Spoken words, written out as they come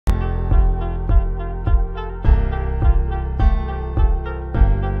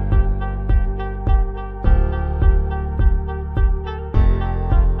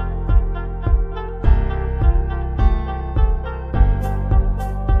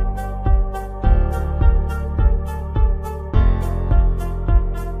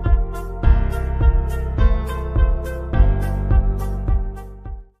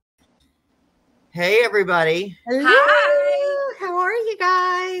Hey, everybody. Hello. Hi. How are you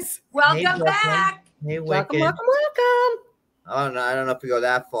guys? Welcome back. Hey, Welcome, Wicked. welcome. Oh, no, I don't know if we go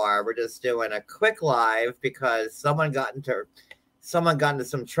that far. We're just doing a quick live because someone got into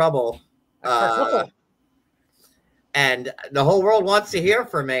some trouble. And the whole world wants to hear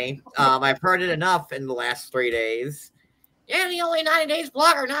from me. I've heard it enough in the last 3 days. Yeah, the only 90 Days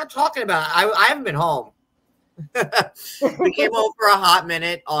blogger not talking about it. I haven't been home. We came home for a hot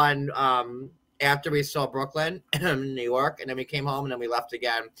minute on after we saw Brooklyn in New York, and then we came home and then we left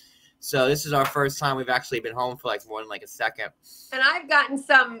again. So this is our first time we've actually been home for like more than like a second. And I've gotten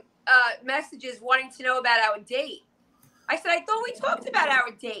some messages wanting to know about our date. I said, I thought we talked about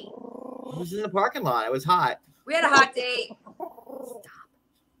our date. It was in the parking lot. It was hot. We had a hot date. Stop.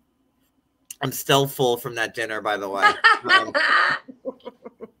 I'm still full from that dinner, by the way.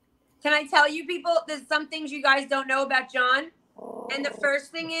 Can I tell you people, there's some things you guys don't know about John. And the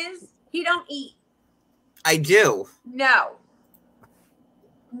first thing is, he don't eat. I do. No,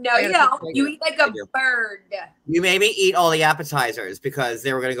 you don't. You eat like a bird. You made me eat all the appetizers because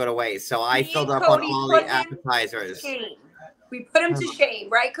they were going to go to waste. So I filled up on all the appetizers. We put him to shame,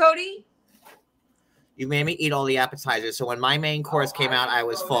 right, Cody? You made me eat all the appetizers. So when my main course came out, I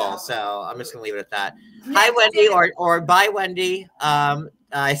was full. So I'm just going to leave it at that. Hi, Wendy, or bye, Wendy. I'll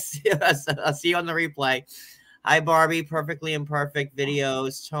see you on the replay. Hi, Barbie, Perfectly Imperfect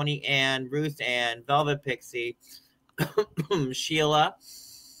Videos, Tony Ann, Ruth Ann, Velvet Pixie, Sheila.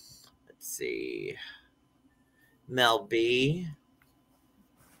 Let's see. Mel B.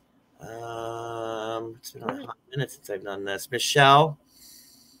 It's been a hot minute since I've done this. Michelle,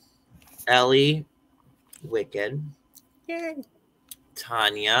 Ellie, Wicked, Yay.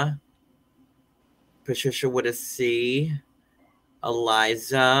 Tanya, Patricia with a C,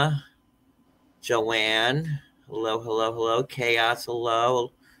 Eliza, Joanne, hello, Chaos,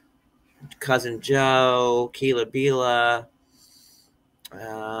 hello, Cousin Joe, Keela Bila,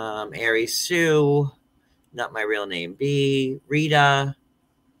 Ari Sue, not my real name, B, Rita,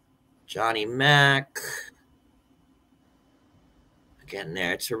 Johnny Mac, again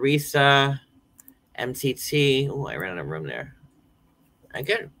there, Teresa, MTT. Oh, I ran out of room there. I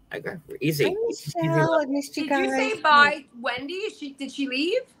got easy. Michelle, I missed you Did guys. you say bye, Wendy? Did she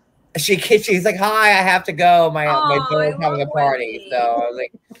leave? She's like, hi, I have to go. My daughter's having a party. Wendy. So I was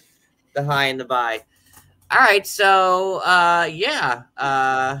like, the hi and the bye. All right, so yeah.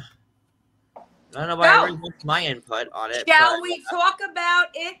 I don't know why I really want my input on it. Shall we talk about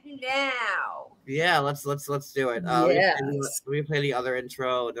it now? Yeah, let's do it. Yes. Let me play the other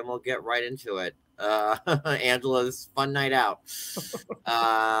intro, then we'll get right into it. Angela's fun night out.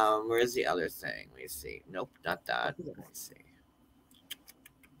 Where's the other thing? Let me see. Nope, not that. Let me see.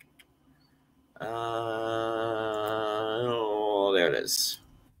 Oh, there it is.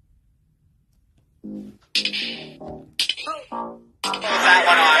 That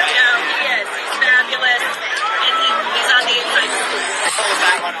one on. No, he is. He's fabulous. And he's on the inside.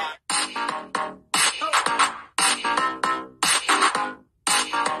 That one on.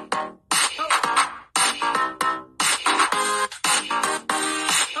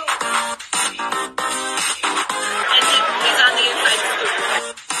 And he's on the inside.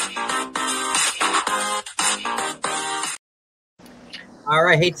 All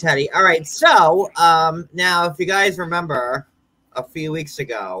right, hey Teddy. All right, so now if you guys remember, a few weeks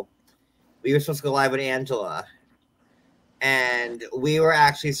ago, we were supposed to go live with Angela, and we were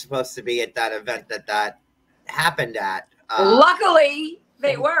actually supposed to be at that event that happened at. Luckily,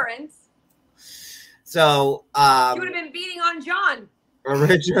 they weren't. So You would have been beating on John.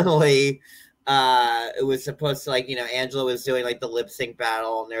 originally, it was supposed to, like, Angela was doing like the lip sync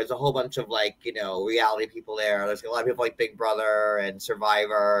battle, and there's a whole bunch of like reality people there. There's a lot of people like Big Brother and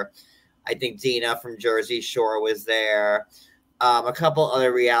Survivor. I think Dina from Jersey Shore was there. A couple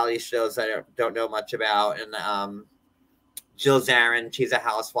other reality shows that I don't know much about. And Jill Zarin, she's a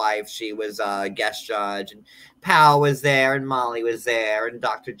housewife. She was a guest judge. And Pal was there, and Molly was there, and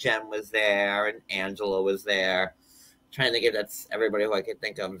Dr. Jen was there, and Angela was there. I'm trying to think if that's everybody who I could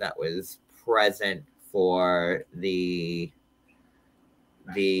think of that was present for the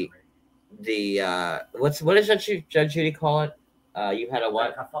what does Judge Judy call it? You had a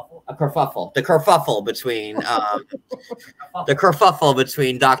what? A kerfuffle. The kerfuffle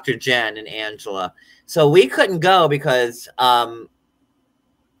between Dr. Jen and Angela. So we couldn't go because that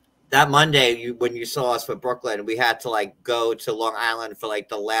Monday when you saw us with Brooklyn, we had to like go to Long Island for like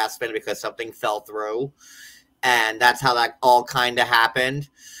the last minute because something fell through, and that's how that all kind of happened.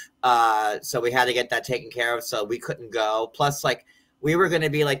 So we had to get that taken care of. So we couldn't go. Plus, like, we were going to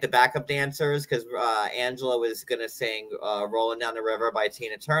be like the backup dancers because Angela was going to sing Rolling Down the River by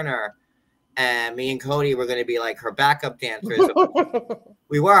Tina Turner. and me and Cody were going to be like her backup dancers.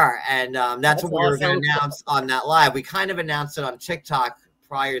 We were, and that's what we were going to announce on that live. We kind of announced it on TikTok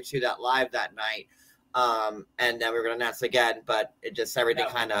prior to that live that night, and then we were going to announce it again, but it just everything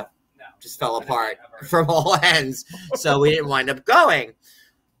kind of just fell apart from all ends, so we didn't wind up going.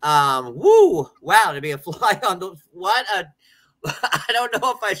 Woo! Wow, to be a fly on the what a. I don't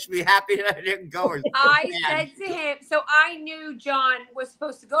know if I should be happy that I didn't go. Or I said to him, so I knew John was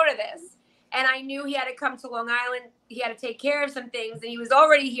supposed to go to this, and I knew he had to come to Long Island. He had to take care of some things, and he was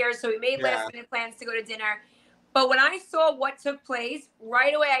already here, so we made last-minute plans to go to dinner. But when I saw what took place,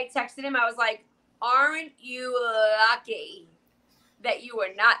 right away I texted him. I was like, aren't you lucky that you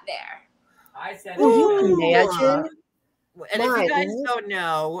were not there? I said, can you imagine? And if you guys don't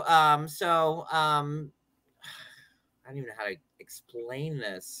know, I don't even know how to explain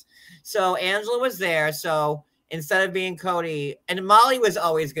this. So Angela was there. So instead of being Cody, and Molly was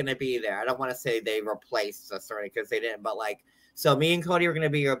always going to be there. I don't want to say they replaced us or anything because they didn't, but like, so me and Cody were going to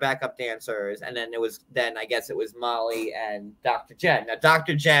be your backup dancers. And then I guess it was Molly and Dr. Jen. Now,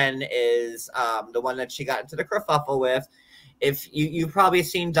 Dr. Jen is the one that she got into the kerfuffle with. If you've probably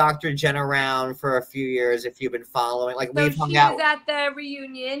seen Dr. Jen around for a few years, if you've been following, like so we've hung she out. was at the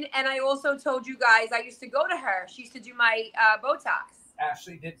reunion, and I also told you guys I used to go to her. She used to do my Botox.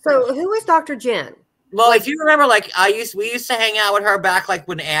 Ashley did. So who was Dr. Jen? Well, if you remember, like we used to hang out with her back, like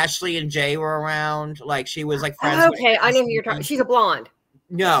when Ashley and Jay were around. Like she was like friends. Okay, I know who you're talking. She's a blonde.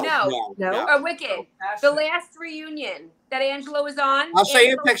 No. Wicked. The last reunion that Angela was on. I'll show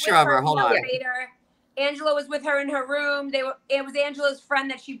you a picture of her. Hold on. Angela was with her in her room. It was Angela's friend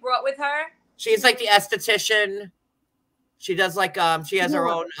that she brought with her. She's like the esthetician. She does like she has her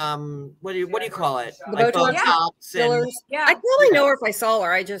own what do you call it? Like Botox and I probably know her if I saw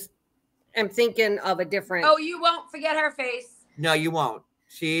her. I just am thinking of a different. Oh, you won't forget her face. No, you won't.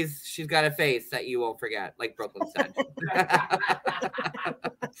 She's got a face that you won't forget, like Brooklyn said.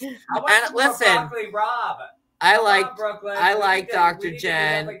 And listen, Rob. I like Dr.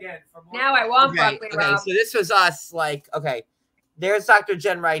 Jen. Now I want broccoli Rob. So this was us. Like, okay, there's Dr.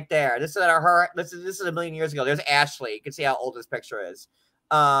 Jen right there. This is her. This is a million years ago. There's Ashley. You can see how old this picture is.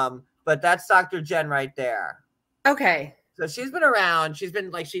 But that's Dr. Jen right there. Okay. So she's been around. She's been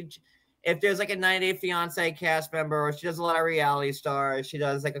like if there's like a 90 Day Fiance cast member, she does a lot of reality stars. She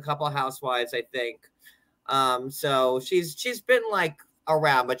does like a couple of housewives, I think. So she's been like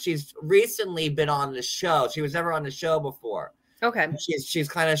around, but she's recently been on the show. She was never on the show before. Okay. She's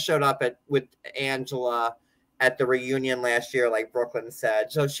kind of showed up with Angela at the reunion last year, like Brooklyn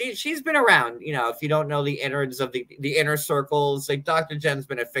said. So she's been around. You know, if you don't know the innards of the inner circles, like Dr. Jen's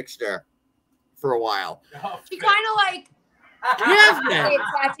been a fixture for a while. She kind of like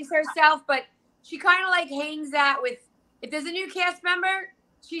attaches herself, but she kind of like hangs out with. If there's a new cast member,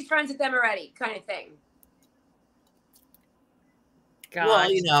 she's friends with them already, kind of thing. God.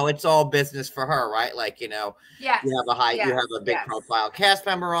 Well, you know, it's all business for her, right? Like, you know, you have you have a big profile cast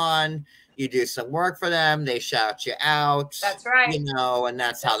member on, you do some work for them, they shout you out. That's right. You know, and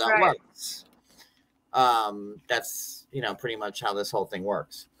that's how that works. That's, you know, pretty much how this whole thing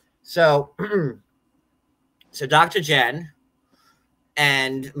works. So, so Dr. Jen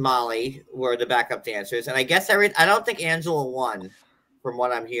and Molly were the backup dancers, and I guess I don't think Angela won, from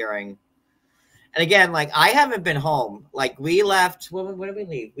what I'm hearing. And again, like I haven't been home. Like we left. When did we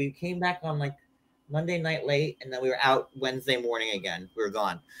leave? We came back on like Monday night late, and then we were out Wednesday morning again. We were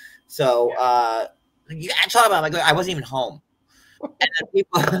gone. So you talk about like I wasn't even home. And then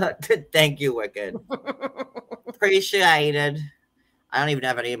people, thank you, Wicked. Appreciated. I don't even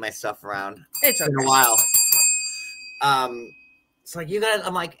have any of my stuff around. It's been a while. It's like you guys.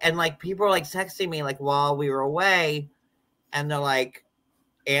 I'm like, and like people are like texting me like while we were away, and they're like,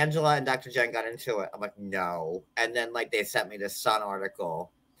 Angela and Dr. Jen got into it. I'm like, no. And then like they sent me this Sun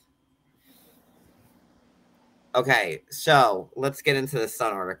article. Okay, so let's get into the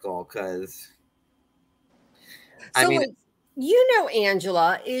Sun article because I mean, like, you know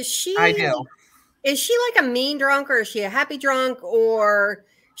Angela. Is she? I do. Is she like a mean drunk, or is she a happy drunk, or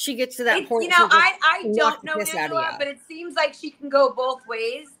she gets to that point? You know, I don't know Angela, but it seems like she can go both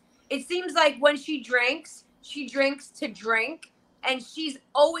ways. It seems like when she drinks to drink. And she's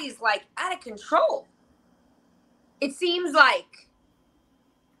always like out of control. It seems like.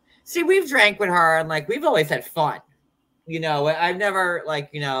 See, we've drank with her and like we've always had fun. You know, I've never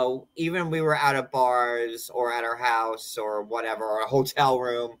like, you know, even we were out of bars or at her house or whatever, or a hotel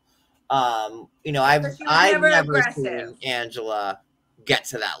room. You know, I've never seen Angela get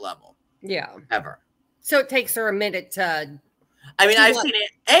to that level. Yeah. Ever. So it takes her a minute to. I mean, I've seen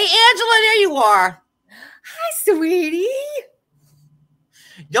it. Hey, Angela, there you are. Hi, sweetie.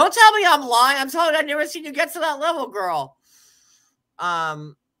 Don't tell me I'm lying. I'm telling you, I've never seen you get to that level, girl.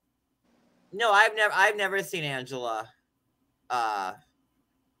 No, I've never seen Angela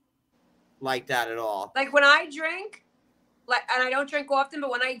like that at all. Like when I drink, like, and I don't drink often, but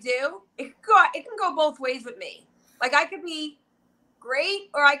when I do, it can go both ways with me. Like I could be great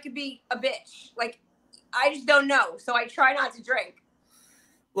or I could be a bitch. Like I just don't know, so I try not to drink.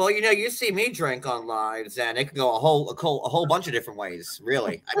 Well, you see me drink online, and it can go a whole bunch of different ways.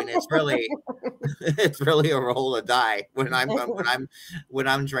 Really, I mean, it's really a roll of die when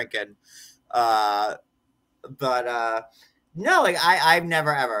I'm drinking. But no, like I've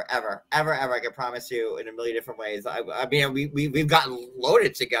never ever I can promise you in a million different ways. I mean, we've gotten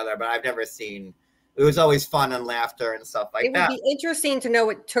loaded together, but I've never seen. It was always fun and laughter and stuff like that. It would be interesting to know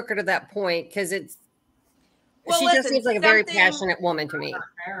what took her to that point because it's. Well, she just seems like a very passionate woman to me.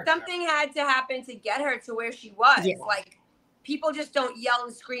 Something had to happen to get her to where she was. Yeah. Like people just don't yell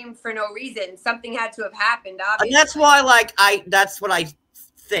and scream for no reason. Something had to have happened. Obviously, and that's why, like, that's what I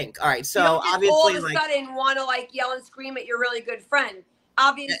think. All right, so you don't just obviously, all of a sudden want to like yell and scream at your really good friend.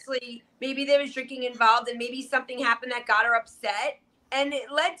 Obviously, maybe there was drinking involved, and maybe something happened that got her upset. And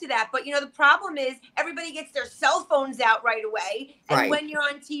it led to that. But, the problem is everybody gets their cell phones out right away. And when you're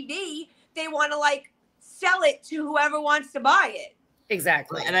on TV, they want to, like, sell it to whoever wants to buy it.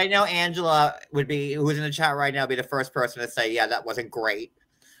 Exactly. And I know Angela who's in the chat right now, be the first person to say, yeah, that wasn't great.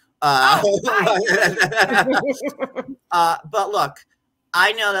 But look,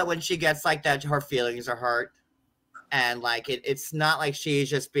 I know that when she gets like that, her feelings are hurt. And, like, it's not like she's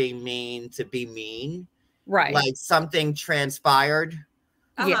just being mean to be mean. Right. Like something transpired.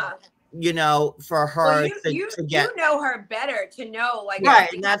 Yeah. For her to get. You know her better to know, like,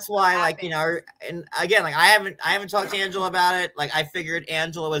 right, and that's why, like, and again, like I haven't talked to Angela about it. Like I figured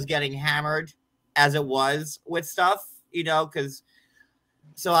Angela was getting hammered as it was with stuff, because.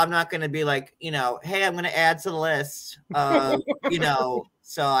 So I'm not going to be like, hey, I'm going to add to the list,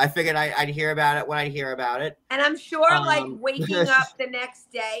 So I figured I'd hear about it when I hear about it. And I'm sure, like, waking up the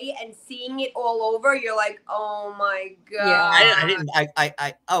next day and seeing it all over, you're like, oh, my God.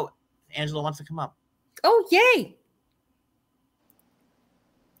 Yeah, oh, Angela wants to come up. Oh, yay.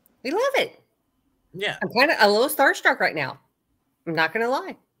 We love it. Yeah. I'm kind of a little starstruck right now. I'm not going to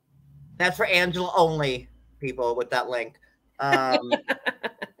lie. That's for Angela only, people, with that link.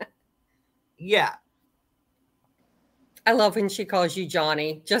 Yeah. I love when she calls you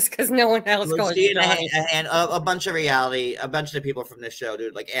Johnny, just because no one else calls you Johnny. And a bunch of the people from this show,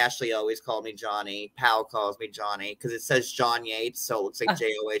 dude, like Ashley always called me Johnny. Pal calls me Johnny because it says John Yates, so it looks like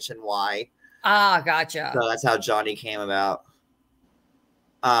Johny. Ah, gotcha. So that's how Johnny came about.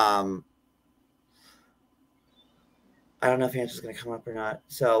 I don't know if Angela's gonna come up or not.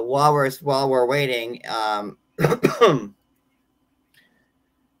 So while we're waiting,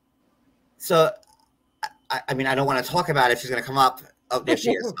 so. I mean, I don't want to talk about it if she's going to come up. Oh, there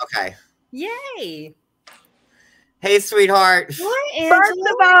she is. Okay. Yay. Hey, sweetheart. What, Angela? First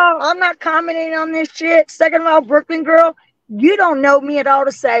of all, I'm not commenting on this shit. Second of all, Brooklyn girl, you don't know me at all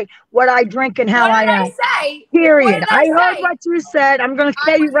to say what I drink and how I am. What did I say? Period. I heard what you said. I'm going to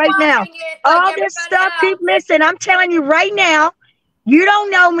tell you right now. All this stuff, listen, I'm telling you right now, you don't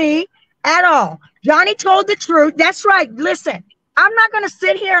know me at all. Johnny told the truth. That's right. Listen. I'm not going to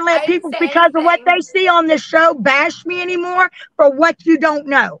sit here and let people, because of what they see on this show, bash me anymore for what you don't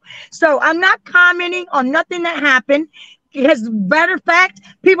know. So I'm not commenting on nothing that happened. As a matter of fact,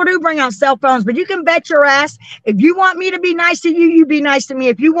 people do bring out cell phones, but you can bet your ass, if you want me to be nice to you, you be nice to me.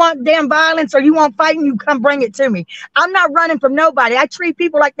 If you want damn violence or you want fighting, you come bring it to me. I'm not running from nobody. I treat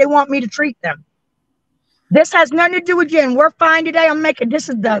people like they want me to treat them. This has nothing to do with Jen. We're fine today. I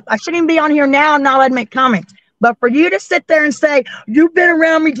shouldn't even be on here now and not let me make comments. But for you to sit there and say, you've been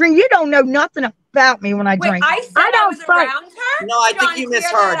around me drinking, you don't know nothing about me when I drink. I said I was around her? No, I think you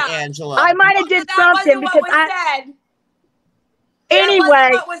misheard, Angela. I might have did something because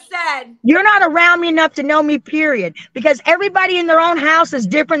Anyway, what was said. You're not around me enough to know me, period. Because everybody in their own house is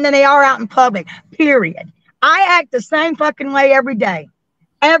different than they are out in public, period. I act the same fucking way every day.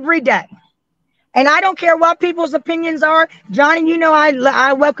 Every day. And I don't care what people's opinions are. Johnny, you know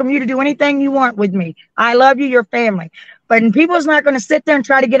I welcome you to do anything you want with me. I love you, your family. But people's not going to sit there and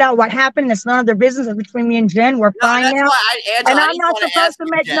try to get out what happened. It's none of their business. It's between me and Jen. We're fine now. And I'm not supposed to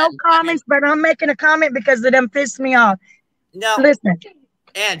make no comments, but I'm making a comment because it done pissed me off. No. Listen.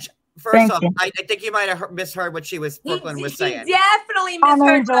 Ange, first off, I think you might have misheard what Brooklyn was saying. She definitely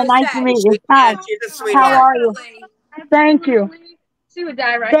misheard what I said. Nice to meet you. Hi. She's a sweetheart. How are you? Thank you. She would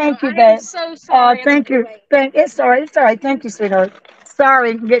die right Thank now. you, babe. I'm so sorry. Oh, thank you. It's all right. It's all right. Thank you, sweetheart.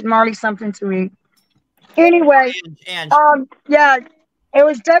 Sorry, getting Marley something to eat. Anyway, Ange. yeah. It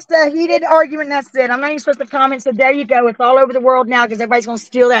was just a heated argument. That's it. I'm not even supposed to comment. So there you go. It's all over the world now because everybody's going to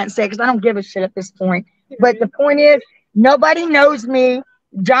steal that and say, because I don't give a shit at this point. But the point is, nobody knows me.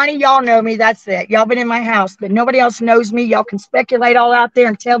 Johnny, y'all know me. That's it. Y'all been in my house, but nobody else knows me. Y'all can speculate all out there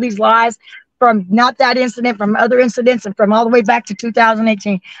and tell these lies from not that incident, from other incidents, and from all the way back to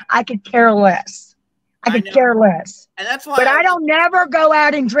 2018. I could care less. I could care less. And that's why. But I don't never go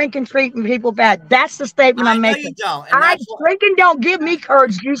out and drink and treat people bad. That's the statement I'm making. You don't. Drinking don't give me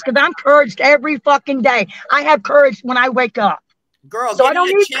courage juice because I'm couraged every fucking day. I have courage when I wake up. Girl, so I don't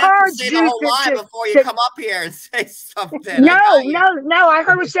need courage to say the whole lie before you come up here and say something. No. I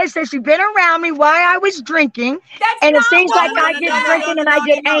heard what she said. She's been around me while I was drinking. And it seems like I get drinking and I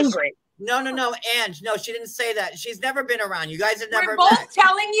get angry. No, Ange. No, she didn't say that. She's never been around. You guys have never We're both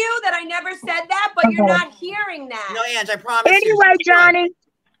telling you that I never said that, but you're not hearing that. No, Ange, I promise Anyway,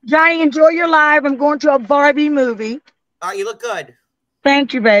 Johnny, enjoy your live. I'm going to a Barbie movie. Oh, you look good.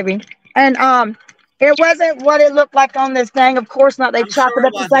 Thank you, baby. And it wasn't what it looked like on this thing. Of course not. They chop it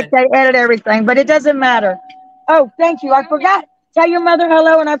up just like they edit everything, but it doesn't matter. Oh, thank you. I forgot. Tell your mother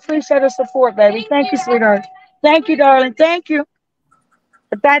hello, and I appreciate her support, baby. Thank you, sweetheart. Thank you, darling. Thank you.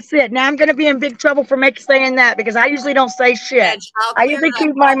 But that's it. Now I'm going to be in big trouble for saying that because I usually don't say shit. I usually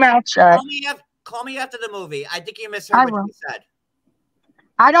keep my mouth shut. Call me after the movie. I think you misheard what you said.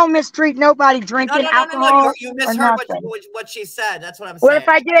 I don't mistreat nobody drinking alcohol. No. You misheard what she said. That's what I'm saying. Well, if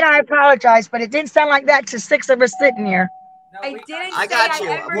I did, I apologize, but it didn't sound like that to 6 of us sitting here. I didn't I got you.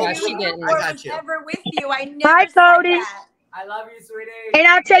 I ever knew you or was ever with you. I never Bye, Cody. said that. I love you, sweetie. And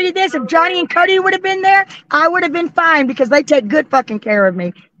I'll tell you this, if Johnny and Cody would have been there, I would have been fine because they take good fucking care of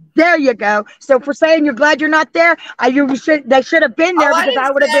me. There you go. So for saying you're glad you're not there, they should have been there because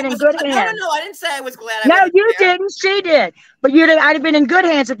I would have been in good hands. No, I didn't say I was glad. No, you didn't. She did. But I'd have been in good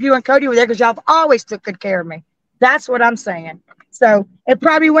hands if you and Cody were there because y'all always took good care of me. That's what I'm saying. So it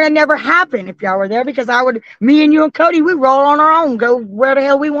probably would have never happened if y'all were there because me and you and Cody, we roll on our own, go where the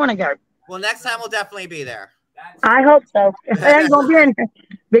hell we want to go. Well, next time we'll definitely be there. I hope so. It ain't gonna be in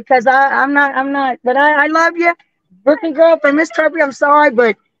because I'm not. But I love you, Brooklyn girl. For Miss Turpy, I'm sorry,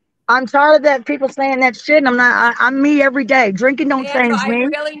 but I'm tired of that people saying that shit. And I'm me every day. Drinking don't change me.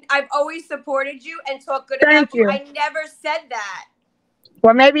 I've always supported you and talked good about you. I never said that.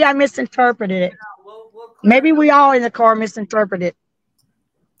 Well, maybe I misinterpreted it. Maybe we all in the car misinterpreted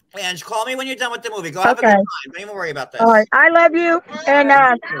it. Ange, call me when you're done with the movie. Go have a good time. Don't even worry about this. All right, I love you, and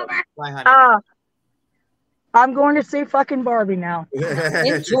bye, honey. I'm going to see fucking Barbie now.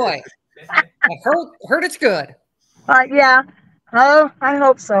 Enjoy. I heard it's good. Yeah. Oh, I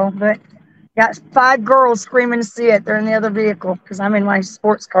hope so. But got 5 girls screaming to see it. They're in the other vehicle because I'm in my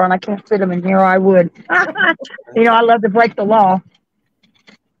sports car and I can't fit them in here. I would. I love to break the law.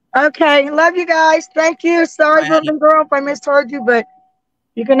 Okay, love you guys. Thank you. Sorry, Brooklyn girl, if I misheard you, but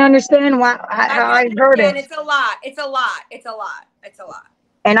you can understand why I heard it. It's a lot. It's a lot. It's a lot. It's a lot.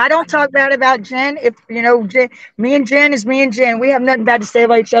 And I don't talk bad about Jen. If Jen, me and Jen is me and Jen. We have nothing bad to say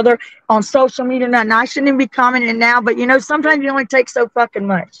about each other on social media. Nothing. I shouldn't even be commenting now, but sometimes you only take so fucking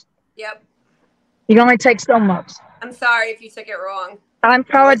much. Yep. You only take so much. I'm sorry if you took it wrong. I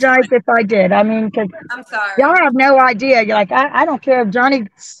apologize if I did. I mean, because I'm sorry. Y'all have no idea. You're like, I don't care if Johnny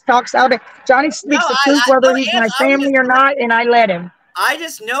talks out. Johnny speaks the truth, whether he's my family or not, and I let him. I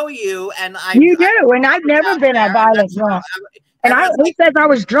just know you, and You do, and I've never been a violent drunk. And he says I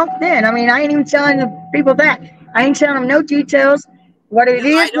was drunk then. I mean, I ain't even telling the people that. I ain't telling them no details. What it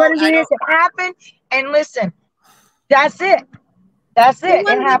is, it happened. And listen, that's it. That's it.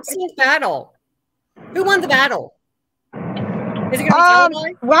 It happened. Who won the battle? Who won the battle? Is it going to be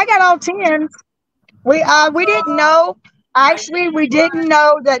televised? Well, I got all 10s. We didn't know. Actually, we didn't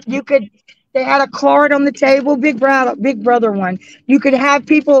know that you could. They had a card on the table, Big Brother one. You could have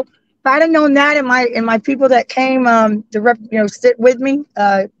people. If I'd have known that, and my people that came to sit with me,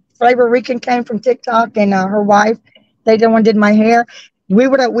 Flavor Rican came from TikTok, and her wife, they the one did my hair. We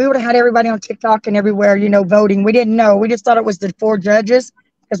would have had everybody on TikTok and everywhere, voting. We didn't know. We just thought it was the 4 judges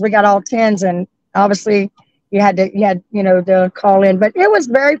because we got all 10s, and obviously you had to call in. But it was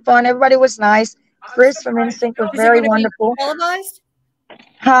very fun. Everybody was nice. Chris from Instinct was very wonderful. Televised?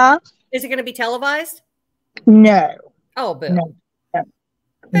 Huh? Is it going to be televised? No. Oh, Bill. No.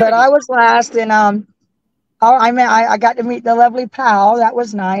 But I was last, and I got to meet the lovely Pal. That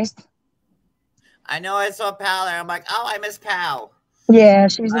was nice. I know I saw Pal there. I'm like, oh, I miss Pal. Yeah,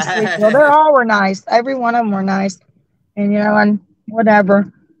 she's a sweet girl. They all were nice. Every one of them were nice, and and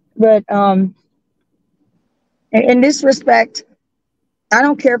whatever. But in this respect, I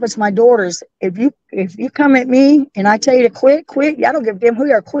don't care if it's my daughters. If you come at me and I tell you to quit, I don't give a damn who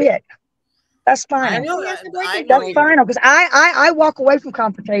you're quit. That's fine. I know He has that. to break I it know down. you. That's fine because I walk away from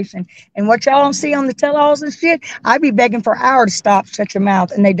confrontation, and what y'all don't see on the tell-alls and shit, I be begging for an hour to stop, shut your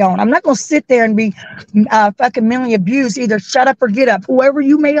mouth, and they don't. I'm not gonna sit there and be fucking mentally abused. Either shut up or get up, whoever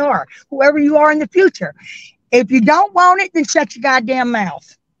you whoever you are in the future. If you don't want it, then shut your goddamn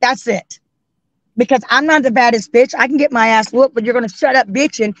mouth. That's it. Because I'm not the baddest bitch. I can get my ass whooped, but you're gonna shut up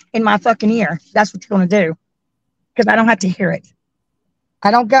bitching in my fucking ear. That's what you're gonna do. Because I don't have to hear it. I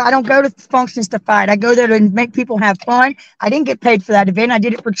don't go to functions to fight. I go there to make people have fun. I didn't get paid for that event. I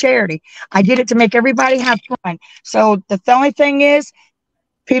did it for charity. I did it to make everybody have fun. So the only thing is,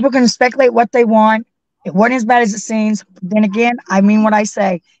 people can speculate what they want. It wasn't as bad as it seems. But then again, I mean what I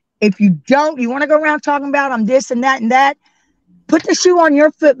say. If you want to go around talking about I'm this and that and that, put the shoe on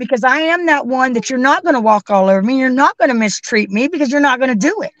your foot, because I am that one that you're not going to walk all over me. You're not going to mistreat me because you're not going to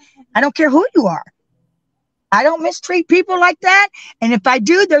do it. I don't care who you are. I don't mistreat people like that. And if I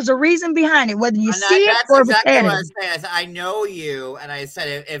do, there's a reason behind it, whether you see it or exactly what I was saying. I said, I know you. And I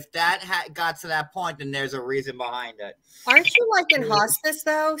said, if that got to that point, then there's a reason behind it. Aren't you like in hospice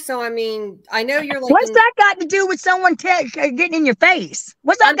though? So I mean, I know you're like. What's that got to do with someone getting in your face?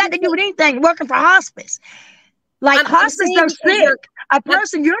 What's that got to do with anything? Working for hospice, like hospice, they're sick. A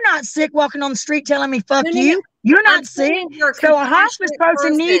person, you're not sick walking on the street telling me fuck you. You're not sick. So a hospice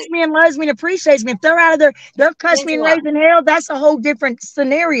person needs me and loves me and appreciates me. If they're out of they're cuss me and raising hell, that's a whole different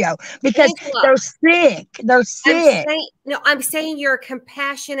scenario, because they're sick. They're sick. I'm saying you're a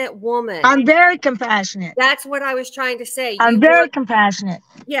compassionate woman. I'm very compassionate. That's what I was trying to say. I'm very compassionate.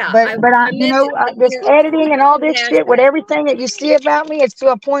 Yeah. But this editing and all this shit with everything that you see about me, it's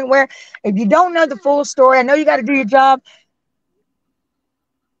to a point where if you don't know the full story, I know you got to do your job.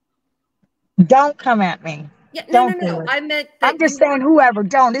 Don't come at me. Yeah, no. I meant I'm just saying, whoever,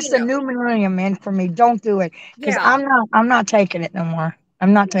 don't. This is a new millennium, man, for me. Don't do it, because I'm not taking it no more.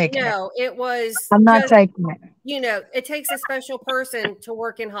 I'm not taking it. No, it was. I'm not taking it. It takes a special person to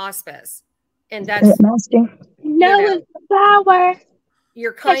work in hospice, and that's it's power.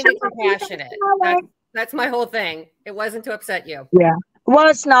 You're kind of compassionate. That's my whole thing. It wasn't to upset you. Yeah. Well,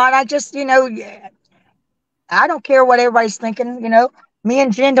 it's not. I just, I don't care what everybody's thinking. Me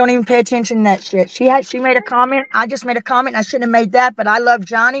and Jen don't even pay attention to that shit. She made a comment. I just made a comment. I shouldn't have made that, but I love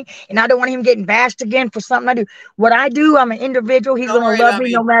Johnny, and I don't want him getting bashed again for something I do. What I do, I'm an individual. He's going to love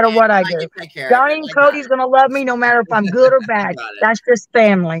me no matter what I do. Johnny and Cody's going to love me no matter if I'm good or bad. That's just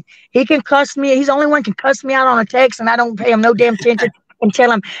family. He can cuss me. He's the only one can cuss me out on a text, and I don't pay him no damn attention and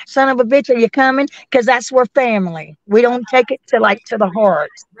tell him, son of a bitch, are you coming? Because that's we're family. We don't take it to the heart.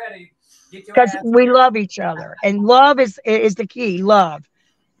 Because we love each other, and love is the key. Love,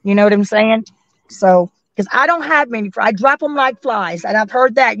 you know what I'm saying? So, because I don't have many, I drop them like flies, and I've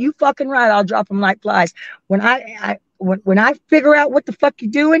heard that. You fucking right, I'll drop them like flies. When I figure out what the fuck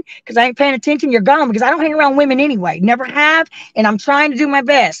you're doing, because I ain't paying attention, you're gone. Because I don't hang around women anyway, never have, and I'm trying to do my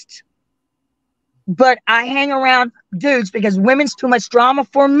best. But I hang around dudes because women's too much drama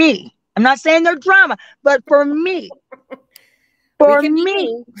for me. I'm not saying they're drama, but for me. For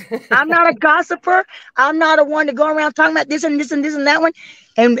me, I'm not a gossiper. I'm not a one to go around talking about this and this and this and that one.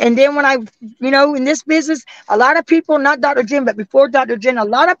 And then when I, in this business, a lot of people, not Dr. Jen, but before Dr. Jen, a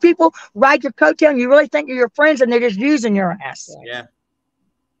lot of people ride your coattail and you really think you're your friends, and they're just using your ass. Yeah.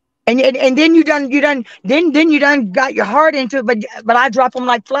 And then you done got your heart into it, but I drop them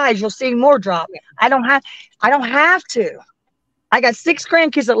like flies. You'll see more drop. Yeah. I don't have to. I got 6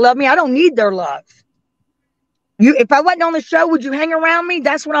 grandkids that love me. I don't need their love. If I wasn't on the show, would you hang around me?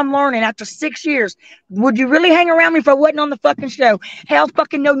 That's what I'm learning after 6 years. Would you really hang around me if I wasn't on the fucking show? Hell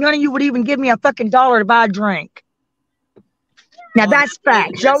fucking no, none of you would even give me a fucking $1 to buy a drink. Now that's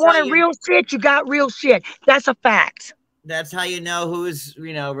facts. Y'all wanted real shit, you got real shit. That's a fact. That's how you know who's,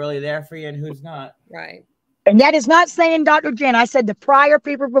 really there for you and who's not. Right. And that is not saying Dr. Jen. I said the prior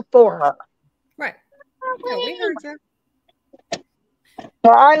people before her. Right. Yeah, we heard you.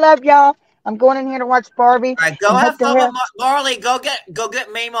 So I love y'all. I'm going in here to watch Barbie. All right, go have fun with Marley. Go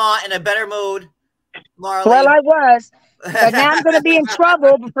get Mama in a better mood, Marley. Well, I was, but now I'm going to be in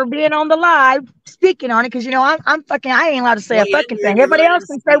trouble for being on the live speaking on it, because I'm fucking. I ain't allowed to say a fucking thing. Everybody else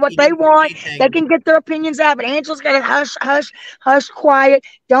can say what they want. They can get their opinions out, but Angela's got to hush, quiet.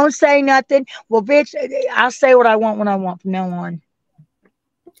 Don't say nothing. Well, bitch, I'll say what I want when I want from now on.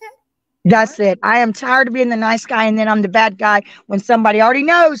 That's it. I am tired of being the nice guy, and then I'm the bad guy when somebody already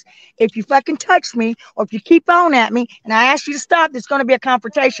knows if you fucking touch me or if you keep on at me and I ask you to stop, there's going to be a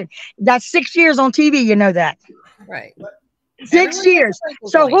confrontation. That's 6 years on TV. You know that. Right. 6 years.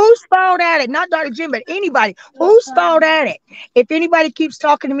 So who's fault at it? Not Dr. Jim, but anybody. Who's fault at it? If anybody keeps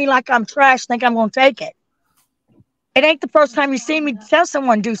talking to me like I'm trash, think I'm going to take it. It ain't the first time you see me tell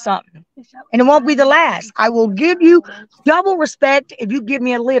someone do something. And it won't be the last. I will give you double respect if you give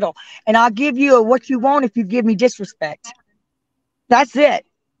me a little. And I'll give you what you want if you give me disrespect. That's it.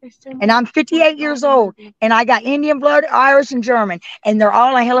 And I'm 58 years old. And I got Indian blood, Irish, and German. And they're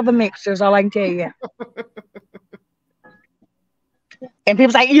all a hell of a mix. That's all I can tell you. And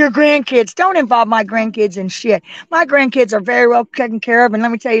people's like, your grandkids. Don't involve my grandkids in shit. My grandkids are very well taken care of. And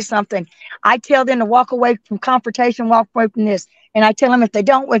let me tell you something. I tell them to walk away from confrontation, walk away from this. And I tell them if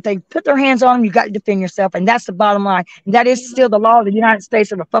they put their hands on them, you got to defend yourself. And that's the bottom line. And that is still the law of the United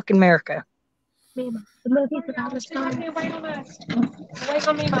States of the fucking America. Well,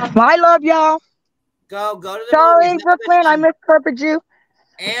 I love y'all. Go to the Sorry, movies. Brooklyn. I mispurposed you.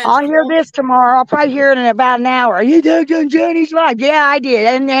 And I'll hear this tomorrow. I'll probably hear it in about an hour. You did on Johnny's life. Yeah, I did.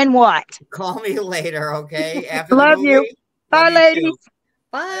 And then what? Call me later, okay? After Love the movie. you. Bye, Love you ladies. too.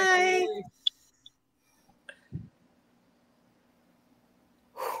 Bye.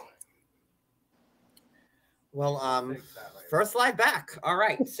 Well, first live back. All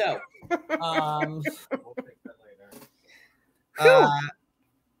right. So,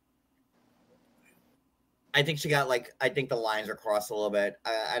 I think she got I think the lines are crossed a little bit.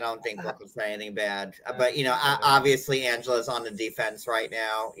 I don't think Brooke was saying anything bad, but obviously Angela's on the defense right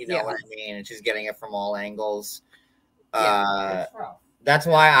now. You know what I mean, and she's getting it from all angles. That's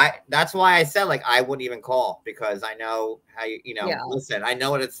why I said I wouldn't even call, because I know how listen, I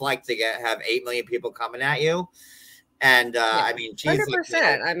know what it's like to have 8 million people coming at you. And I mean, she's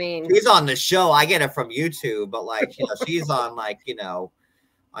 100%. I mean, she's on the show. I get it from YouTube, but she's on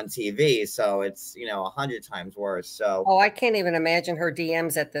on TV, so it's 100 times worse. So I can't even imagine her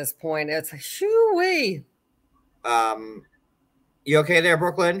DMs at this point. It's like, shoo-wee. You okay there,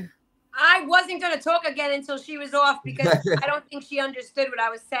 Brooklyn? I wasn't going to talk again until she was off, because I don't think she understood what I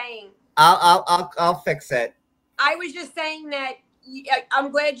was saying. I'll fix it. I was just saying that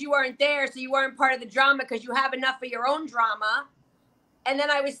I'm glad you weren't there, so you weren't part of the drama, because you have enough of your own drama. And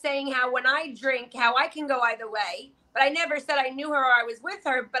then I was saying how when I drink, how I can go either way. But I never said I knew her or I was with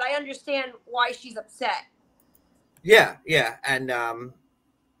her, but I understand why she's upset. Yeah. And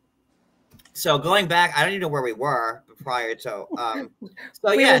so going back, I don't even know where we were prior to so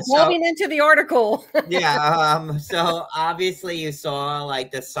we were delving into the article. So obviously you saw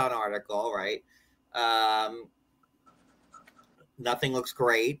the Sun article, right? Nothing looks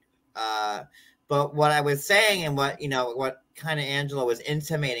great. But what I was saying, and what kind of Angela was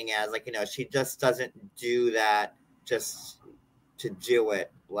intimating as she just doesn't do that just to do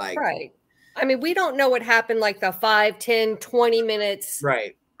it, right. I mean, we don't know what happened the 5, 10, 20 minutes,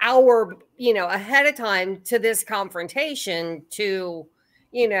 right, hour, ahead of time to this confrontation to,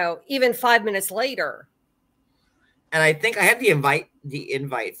 even 5 minutes later. And I think I have the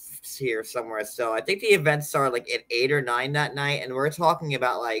invites here somewhere. So I think the event started at 8 or 9 that night, and we're talking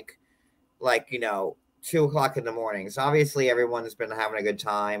about 2 o'clock in the morning. So obviously everyone's been having a good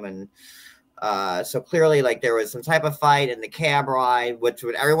time, and so clearly there was some type of fight in the cab ride, which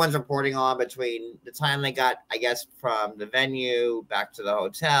everyone's reporting on between the time they got, I guess, from the venue back to the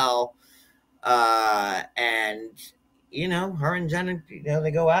hotel. And her and Jen,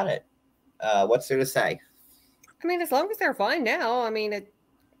 they go at it. What's there to say? I mean, as long as they're fine now, I mean,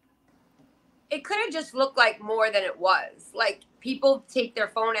 it could have just looked like more than it was. People take their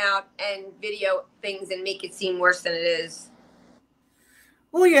phone out and video things and make it seem worse than it is.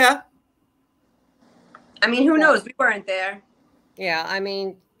 Well, yeah. I mean, who knows? We weren't there. Yeah, I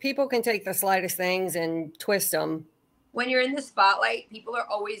mean, people can take the slightest things and twist them. When you're in the spotlight, people are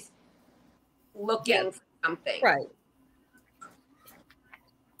always looking for something. Right.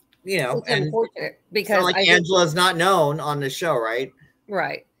 It's and unfortunate because Angela's not known on the show, right?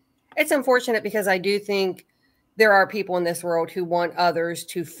 Right. It's unfortunate because I do think there are people in this world who want others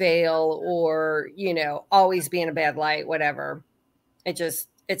to fail or, always be in a bad light, whatever. It's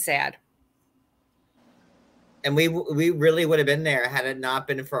sad. And we really would have been there had it not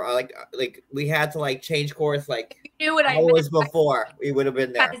been for we had to change course you knew what hours before we would have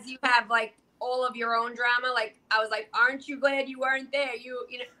been there. Because you have all of your own drama. I was aren't you glad you weren't there?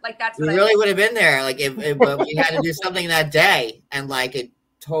 That's what we really would have been there. If we had to do something that day, and it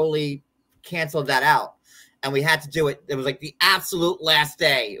totally canceled that out, and we had to do it. It was the absolute last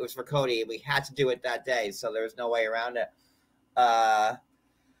day. It was for Cody, and we had to do it that day, so there was no way around it.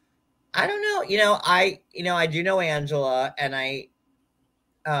 I don't know. I do know Angela, and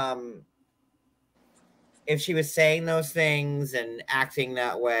if she was saying those things and acting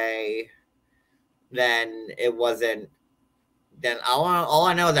that way, then it wasn't. Then all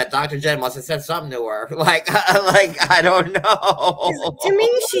I know is that Dr. Jen must have said something to her. I don't know. To me,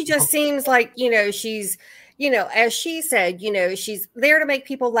 she just seems she's, you know, as she said, you know, she's there to make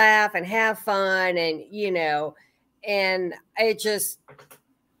people laugh and have fun, and you know, and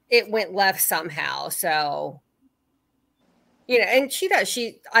it went left somehow. So, you know, and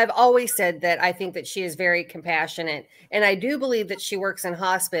I've always said that I think that she is very compassionate, and I do believe that she works in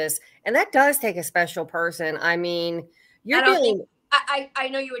hospice, and that does take a special person. I mean, I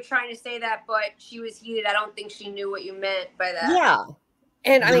know you were trying to say that, but she was heated. I don't think she knew what you meant by that. Yeah.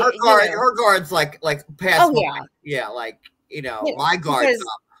 And I mean, her guard's like past. Oh yeah. Yeah. Like, you know, my guard's up.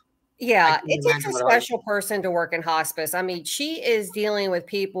 Yeah, it takes a special person to work in hospice. I mean, she is dealing with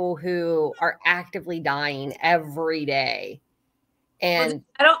people who are actively dying every day. And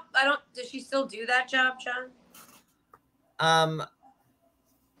I don't, does she still do that job, John?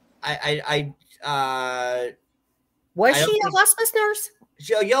 Was she a hospice nurse?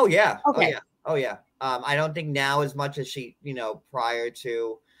 Oh yeah. Okay. Oh yeah. I don't think now as much as she, you know, prior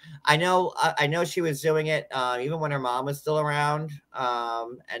to. I know she was doing it even when her mom was still around.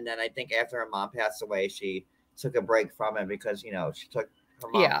 And then I think after her mom passed away, she took a break from it because, you know, she took her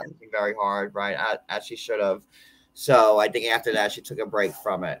mom working very hard, right, as she should have. So I think after that, she took a break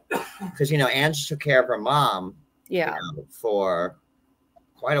from it because, you know, Ange took care of her mom, you know, for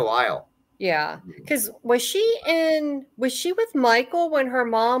quite a while. Yeah, because was she with Michael when her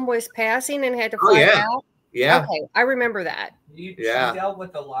mom was passing and had to fly out? Yeah. Okay, I remember that. She dealt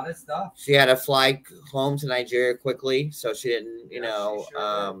with a lot of stuff. She had to fly home to Nigeria quickly, so she didn't, you know.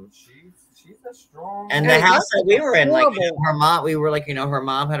 She's a strong. And the house that we were in, like, you know, her mom, we were like, you know, her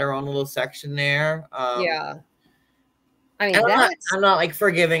mom had her own little section there. Yeah. I mean, I'm not like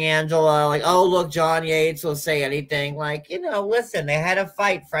forgiving Angela, like, oh, look, John Yates will say anything. Like, you know, listen, they had a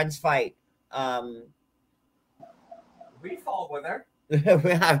fight, friends fight. We fought with her.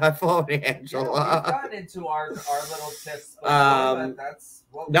 I fought with Angela. Yeah, we've gotten into our little tips, but that's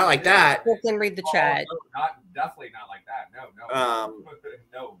what not like that. You can read the chat. No, definitely not like that. No.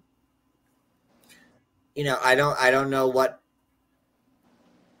 No. You know, I don't know what.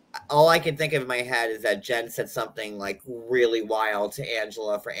 All I can think of in my head is that Jen said something like really wild to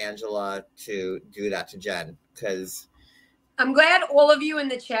Angela for Angela to do that to Jen. Because I'm glad all of you in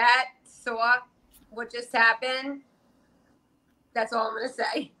the chat saw what just happened. That's all I'm going to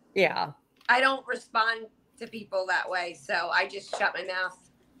say. Yeah. I don't respond to people that way, so I just shut my mouth.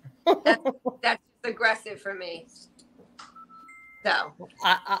 That's aggressive for me. So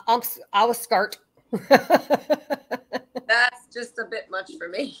I was scared. That's just a bit much for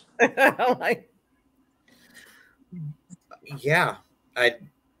me. Yeah,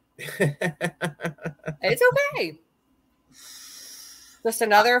 it's okay. Just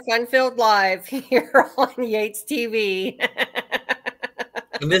another fun-filled live here on Yates TV.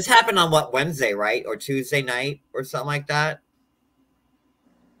 And this happened on what, Wednesday, right? Or Tuesday night or something like that?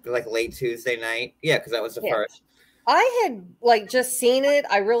 Like late Tuesday night? Yeah, because that was the first. I had like just seen it.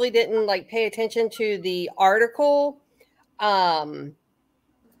 I really didn't like pay attention to the article. You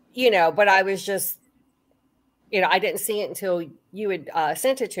know, but I was just, you know, I didn't see it until you had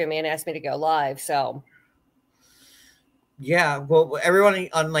sent it to me and asked me to go live. So yeah, well, everyone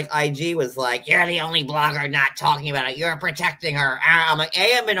on like IG was like, "You're the only blogger not talking about it. You're protecting her." I'm like,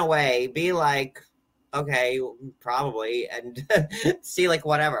 "A, I'm in a way. B, like, okay, probably, and C, like,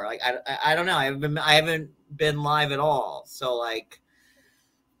 whatever. Like, I don't know. I haven't been live at all, so like,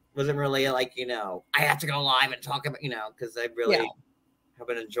 wasn't really like, you know, I have to go live and talk about, you know, because I really have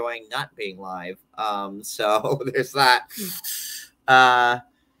been enjoying not being live. So there's that.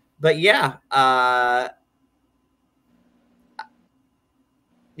 But yeah,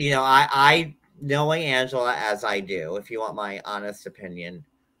 you know, I knowing Angela as I do, if you want my honest opinion,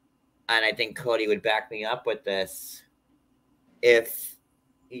 and I think Cody would back me up with this. If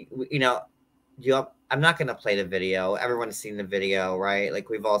you know, I'm not going to play the video. Everyone's seen the video, right? Like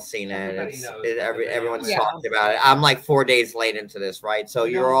we've all seen it. Everyone's talked about it. I'm like 4 days late into this, right? So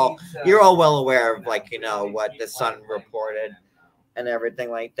you're all well aware of like, you know, what the Sun reported and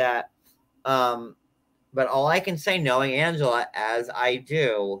everything like that. But all I can say, knowing Angela as I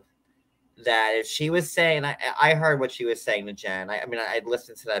do, that if she was saying, I heard what she was saying to Jen. I mean, I'd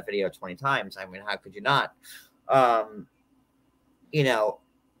listened to that video 20 times. I mean, how could you not? You know,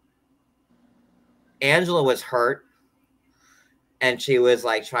 Angela was hurt and she was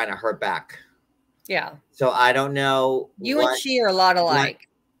like trying to hurt back. Yeah. So I don't know. You and she are a lot alike.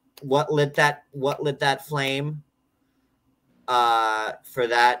 What lit that flame for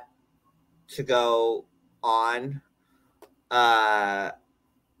that to go on?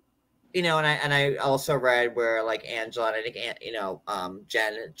 You know, and I also read where like Angela, and I think, you know,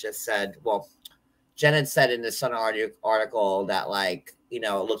 Jen just said, well, Jen had said in the Sun article that like, you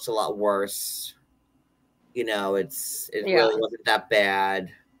know, it looks a lot worse it really wasn't that bad.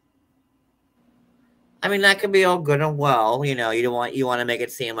 I mean, that could be all good and well. You want to make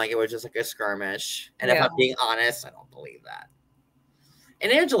it seem like it was just like a skirmish. And if I'm being honest, I don't believe that.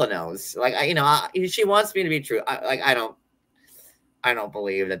 And Angela knows. Like, she wants me to be true. I don't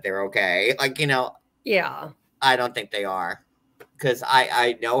believe that they're okay. Like, Yeah. I don't think they are. Because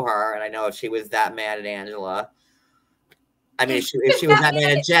I know her, and I know if she was that mad at Angela, I mean, if she was that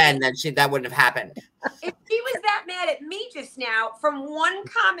mad at Jen, then that wouldn't have happened. If she was that mad at me just now from one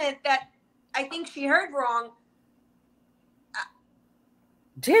comment that I think she heard wrong.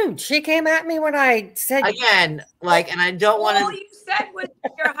 Dude, she came at me when I said again, like, and I don't want to. All you said was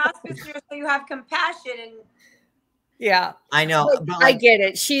you're a hospice nurse, so you have compassion, and yeah, I know. But like, I get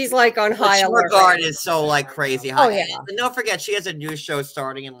it. She's like on high alert. Guard is so like crazy high. Oh yeah. And don't forget, she has a new show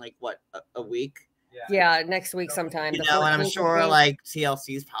starting in like what a week. Yeah, next week sometime. And I'm sure like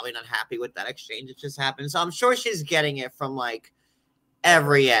TLC is probably not happy with that exchange that just happened. So I'm sure she's getting it from like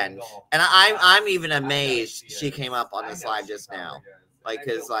every end. And I'm even amazed she came up on this live just now. Like,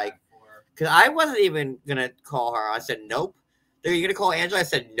 because I wasn't even gonna call her. I said nope. Are you gonna call Angela? I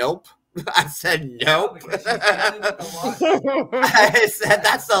said nope. I said nope. I said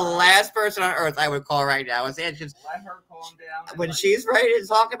that's the last person on earth I would call right now. I said just let her calm down. When she's ready to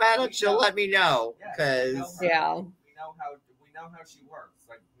talk about it, she'll let me know. Because we know how she works.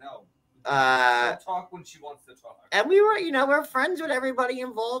 Like she'll talk when she wants to talk. And we're friends with everybody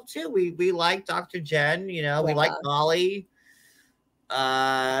involved too. We like Dr. Jen. We like Molly.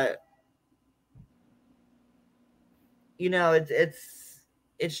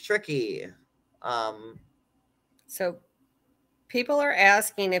 It's tricky. So people are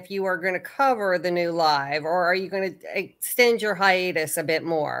asking if you are going to cover the new live, or are you going to extend your hiatus a bit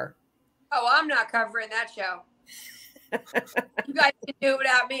more? Oh, I'm not covering that show. You guys can do it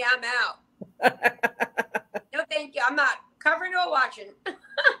without me. I'm out. No, thank you. I'm not covering or watching.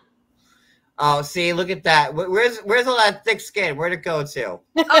 Oh, see, look at that. Where's all that thick skin? Where'd it go to? Oh,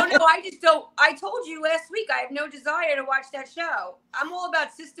 no, I just don't. I told you last week I have no desire to watch that show. I'm all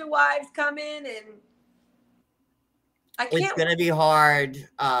about sister wives coming, and I can't. It's going to be hard.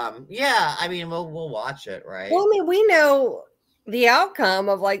 Yeah, I mean, we'll watch it, right? Well, I mean, we know the outcome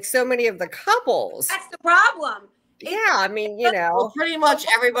of like so many of the couples. That's the problem. Yeah, I mean, well, pretty much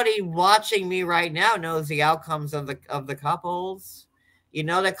everybody watching me right now knows the outcomes of the couples. You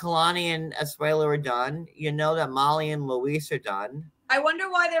know that Kalani and Asuela are done. You know that Molly and Luis are done. I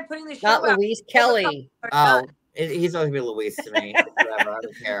wonder why they're putting the show Not out. Luis, Kelly. Oh, he's always been Luis to me. Whatever, I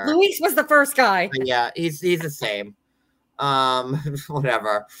don't care. Luis was the first guy. Yeah, he's the same.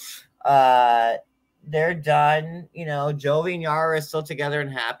 Whatever. They're done. Jovi and Yara are still together and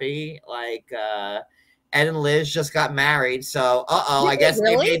happy. Like, Ed and Liz just got married. So, I guess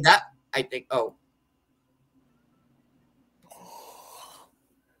they made that. I think. Oh.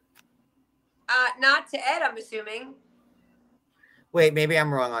 Not to Ed, I'm assuming. Wait, maybe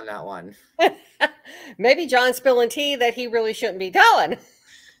I'm wrong on that one. Maybe John's spilling tea that he really shouldn't be telling.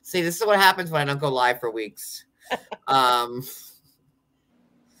 See, this is what happens when I don't go live for weeks. But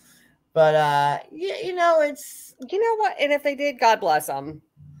yeah, it's. You know what? And if they did, God bless them.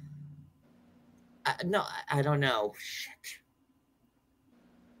 No, I don't know. Shit.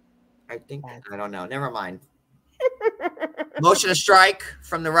 I don't know. Never mind. Motion to strike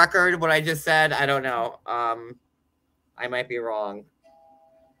from the record. What I just said, I don't know. I might be wrong.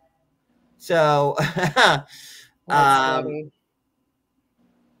 So,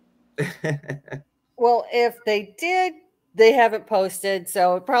 well, if they did, they haven't posted,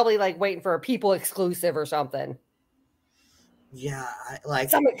 so probably like waiting for a People exclusive or something. Yeah, like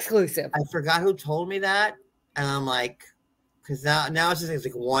some exclusive. I forgot who told me that, and I'm like, because now it's just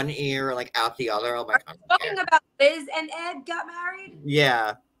like one ear like out the other. I'm like, talking about Liz and Ed got married.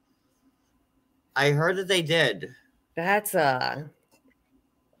 Yeah, I heard that they did. That's but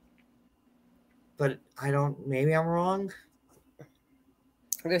I don't. Maybe I'm wrong.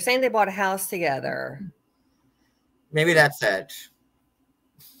 They're saying they bought a house together. Maybe that's it.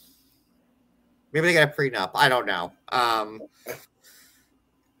 Maybe they got a prenup. I don't know.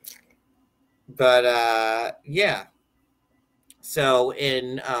 But yeah. So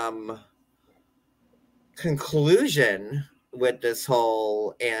in conclusion with this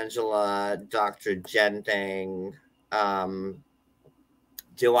whole Angela, Dr. Jen thing,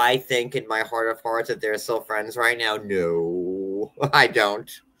 do I think in my heart of hearts that they're still friends right now? No, I don't.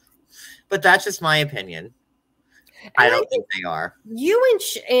 But that's just my opinion. I don't think they are. You and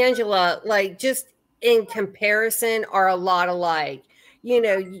Angela, like, just in comparison, are a lot alike.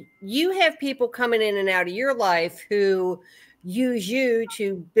 You have people coming in and out of your life who use you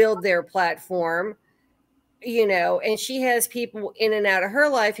to build their platform. you know, and she has people in and out of her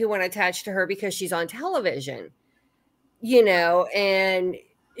life who want to attach to her because she's on television, you know, and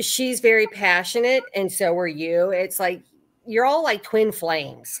she's very passionate, and so are you. It's like you're all like twin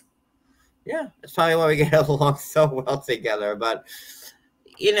flames. Yeah, it's probably why we get along so well together. But,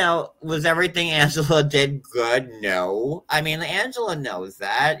 you know, was everything Angela did good? No. I mean, Angela knows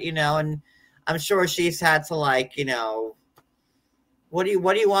that, you know, and I'm sure she's had to, like, you know, what do you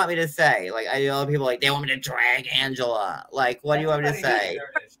want me to say? Like, I know people like, they want me to drag Angela. Like, what do you want me to say?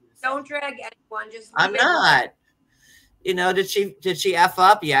 Don't drag anyone. Just I'm not. You know, did she F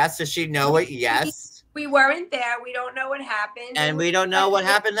up? Yes. Does she know it? Yes. We weren't there. We don't know what happened. And we don't know what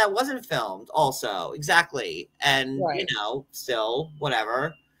happened that wasn't filmed also. Exactly. And, Right. you know, still,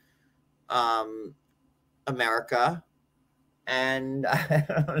 whatever. America. And I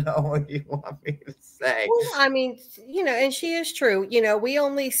don't know what you want me to say. Well, I mean, you know, and she is true. You know, we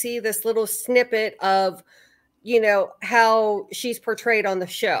only see this little snippet of, you know, how she's portrayed on the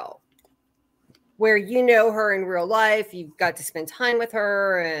show, where you know her in real life. You've got to spend time with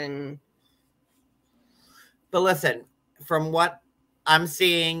her. And but listen, from what I'm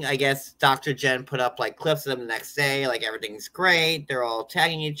seeing, I guess Dr. Jen put up like clips of them the next day, like everything's great, they're all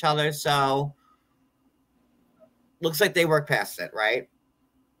tagging each other, so looks like they worked past it, right?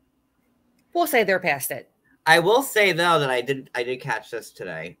 We'll say they're past it. I will say though that I did catch this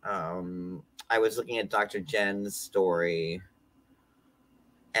today. I was looking at Dr. Jen's story,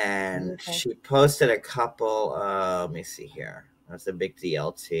 and she posted a couple. Let me see here. That's a big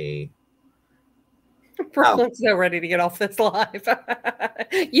DLT. Brooklyn's so ready to get off this live.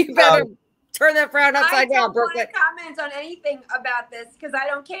 You better turn that frown upside down, Brooklyn. I don't want to comment on anything about this because I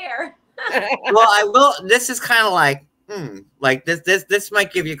don't care. Well, I will. This is kind of like, like this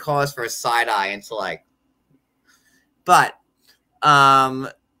might give you cause for a side eye into like. But,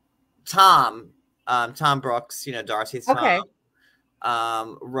 Tom Brooks, you know, Darcy's Tom,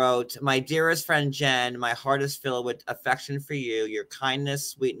 wrote, "My dearest friend Jen, my heart is filled with affection for you. Your kindness,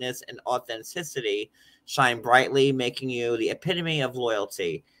 sweetness, and authenticity shine brightly, making you the epitome of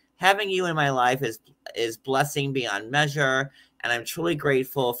loyalty. Having you in my life is blessing beyond measure, and I'm truly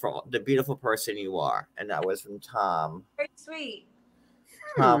grateful for the beautiful person you are." And that was from Tom. Very sweet.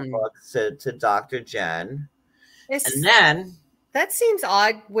 Tom Brooks to Dr. Jen. And then that seems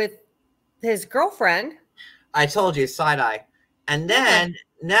odd with his girlfriend. I told you, side eye. And then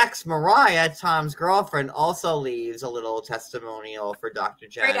next, Mariah, Tom's girlfriend, also leaves a little testimonial for Dr.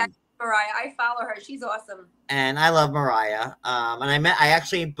 Jen. Great, Mariah. I follow her. She's awesome. And I love Mariah. And I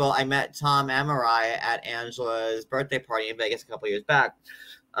met Tom and Mariah at Angela's birthday party in Vegas a couple years back.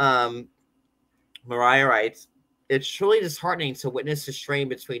 Mariah writes, "It's truly disheartening to witness the strain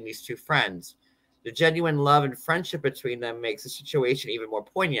between these two friends. The genuine love and friendship between them makes the situation even more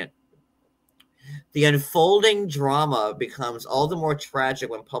poignant. The unfolding drama becomes all the more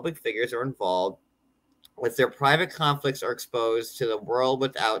tragic when public figures are involved, with their private conflicts are exposed to the world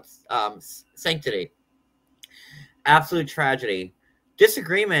without sanctity. Absolute tragedy.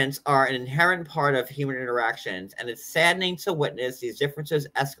 Disagreements are an inherent part of human interactions, and it's saddening to witness these differences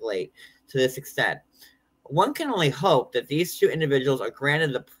escalate to this extent. One can only hope that these two individuals are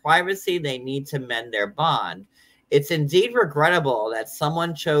granted the privacy they need to mend their bond. It's indeed regrettable that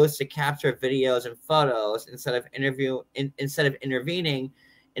someone chose to capture videos and photos instead of intervening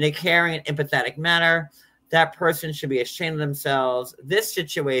in a caring and empathetic manner. That person should be ashamed of themselves. This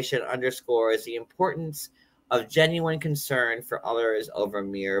situation underscores the importance of genuine concern for others over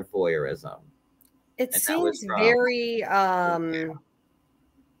mere voyeurism." It seems very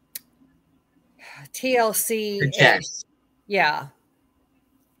TLC-ish. Yeah.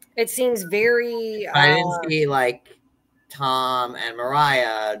 It seems very... I didn't see, like, Tom and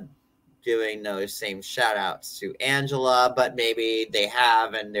Mariah doing those same shout-outs to Angela, but maybe they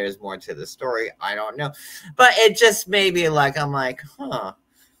have, and there's more to the story. I don't know. But it just made me, like, I'm like, huh.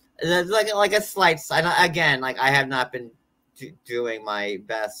 Like a slight... Again, like, I have not been doing my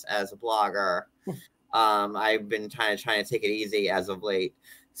best as a blogger. I've been trying to take it easy as of late.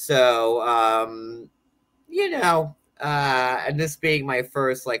 So, you know, and this being my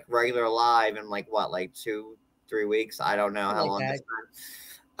first like regular live in like what, like 2-3 weeks. I don't know how long it's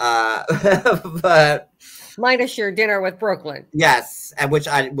been. But minus your dinner with Brooklyn. Yes, and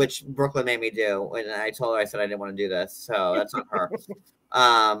which Brooklyn made me do, and I told her, I said I didn't want to do this, so that's on her.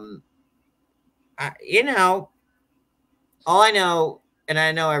 You know, all I know, and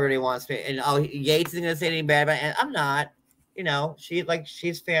I know everybody wants me, and Yates isn't gonna say anything bad about it, and I'm not. You know,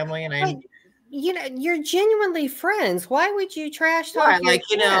 she's family, and I. You know, you're genuinely friends. Why would you trash talk? Right, like,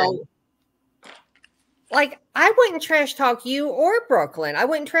 you know, like I wouldn't trash talk you or Brooklyn. I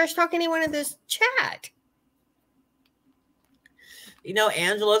wouldn't trash talk anyone in this chat. you know,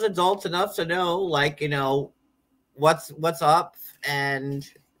 Angela's adult enough to know, like, you know, what's up, and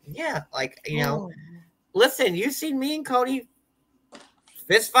yeah, like, you know, listen, you've seen me and Cody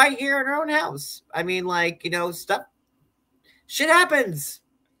fist fight here in our own house. I mean, like, you know, shit happens.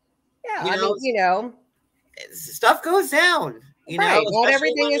 Yeah, You I know, mean, you know, stuff goes down. You right? know, Not especially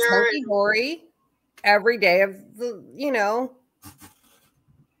everything when is you're hunky dory every day of the. You know,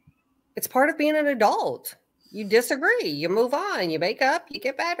 it's part of being an adult. You disagree, you move on, you make up, you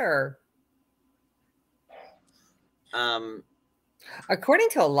get better. According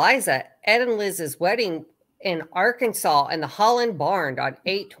to Eliza, Ed and Liz's wedding in Arkansas in the Holland Barn on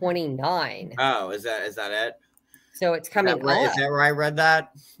 8/29. Oh, is that it? So it's coming up. Is that where I read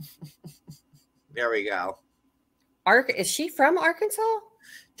that? There we go. Is she from Arkansas?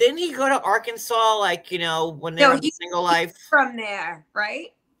 Didn't he go to Arkansas, like, you know, when they were in Single Life? From there, right?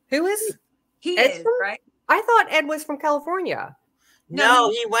 Who is? He Ed's is, from, right? I thought Ed was from California.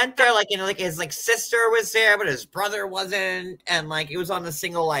 No, he went there, like, you know, like his like sister was there, but his brother wasn't, and like it was on the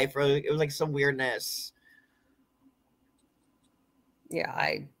Single Life, or it was like some weirdness. Yeah,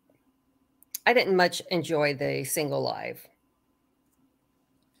 I didn't much enjoy the Single Life.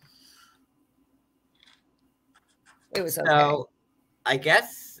 It was okay. So, I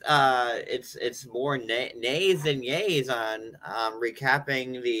guess it's more nays than yays on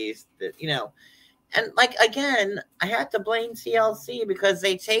recapping these, you know. And, like, again, I have to blame TLC because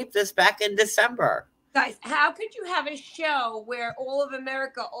they taped this back in December. Guys, how could you have a show where all of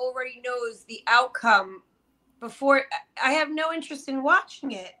America already knows the outcome before? I have no interest in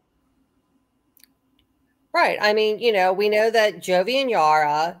watching it. Right. I mean, you know, we know that Jovi and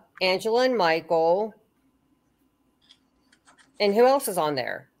Yara, Angela and Michael, and who else is on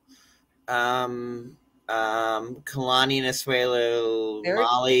there? Kalani and Asuelu,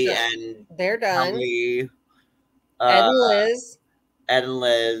 Molly, and they're done. Kelly, Ed and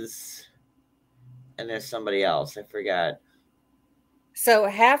Liz, and there's somebody else I forgot. So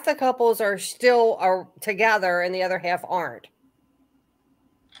half the couples are still together, and the other half aren't.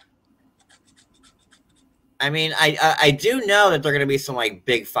 I mean, I do know that there are going to be some like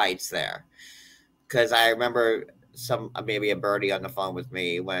big fights there, because I remember maybe a birdie on the phone with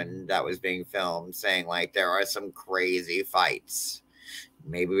me when that was being filmed saying like there are some crazy fights,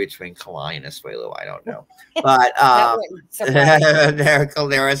 maybe between Kalani and Asuelu, I don't know, but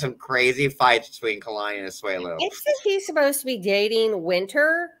there are some crazy fights between Kalani and Asuelu. Isn't he supposed to be dating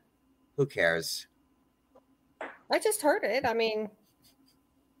Winter? Who cares? I just heard it. I mean,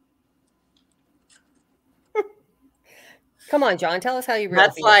 come on, John, tell us how you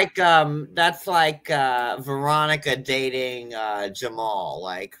really feel. That's like Veronica dating Jamal.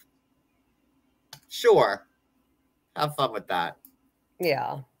 Like, sure, have fun with that.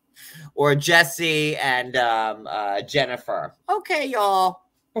 Yeah. Or Jesse and Jennifer. Okay, y'all.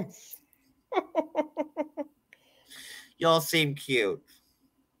 Y'all seem cute.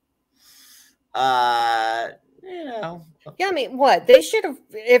 You know. Yeah, I mean, what they should have,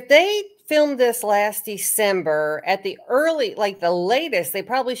 if they filmed this last December at the the latest, they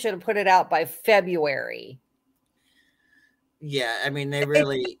probably should have put it out by February. Yeah, I mean, they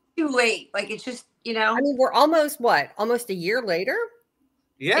really it's too late. Like, it's just, you know. I mean, we're almost a year later.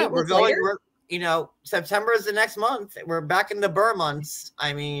 Yeah, we're going. We're, you know, September is the next month. We're back in the Burr months.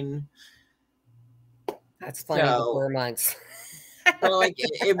 I mean, that's funny. The Burr months. So, like,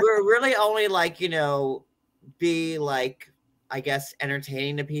 we're really only like, you know, be like, I guess,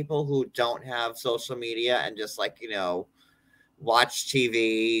 entertaining to people who don't have social media and just like, you know, watch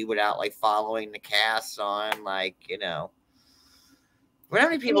TV without like following the cast on, like, you know. How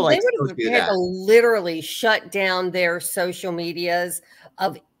many people they would have had to literally shut down their social medias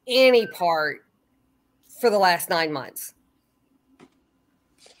of any part for the last 9 months.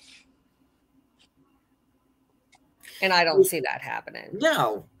 And I don't see that happening.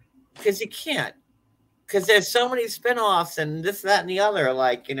 No, because you can't. Because there's so many spinoffs and this, that, and the other.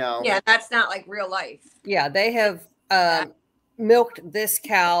 Like, you know. Yeah, that's not like real life. Yeah, they have milked this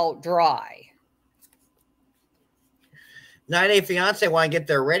cow dry. 90 Day Fiance want to get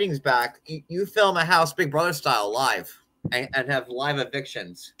their ratings back. You film a house Big Brother style live and have live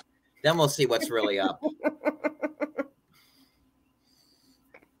evictions. Then we'll see what's really up.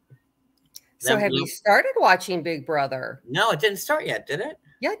 So have you started watching Big Brother? No, it didn't start yet, did it?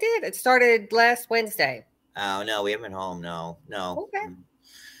 Yeah, it did. It started last Wednesday. Oh, no, we haven't been home. No. Okay.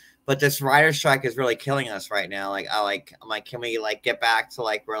 But this writer strike is really killing us right now. Like, I'm like, can we like get back to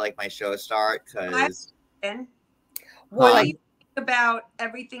like where like my shows start? Because what do you think about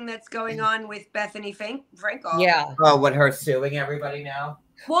everything that's going on with Bethany Frankel? Yeah. Oh, what, her suing everybody now?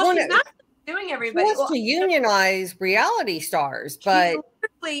 Well, she's not Doing everybody. She wants to unionize reality stars, but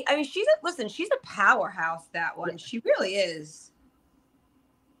I mean, she's a powerhouse. That one, she really is.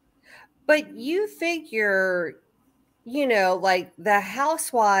 But you figure, you know, like the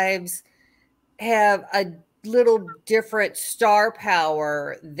housewives have a little different star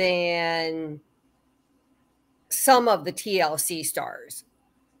power than some of the TLC stars.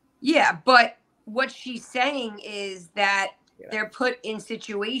 Yeah, but what she's saying is that they're put in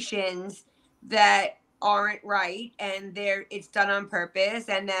situations that aren't right, and it's done on purpose,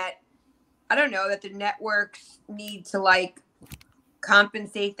 and that I don't know, that the networks need to like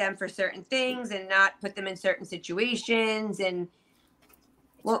compensate them for certain things and not put them in certain situations. And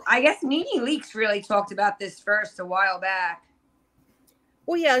well, I guess Nene Leakes really talked about this first a while back.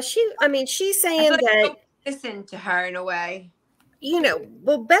 Well, yeah, she's saying that listen to her in a way. You know,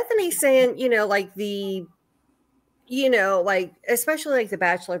 well, Bethany's saying, you know, like like especially like the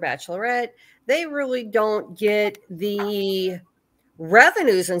Bachelor, Bachelorette, they really don't get the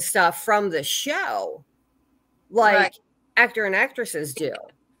revenues and stuff from the show like actor and actresses do.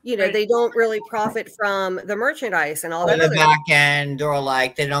 You know, they don't really profit from the merchandise and all that. The back end, or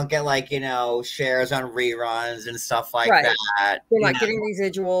like they don't get like, you know, shares on reruns and stuff like that. They're not getting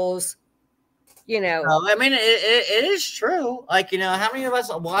residuals. You know, I mean, it is true. Like, you know, how many of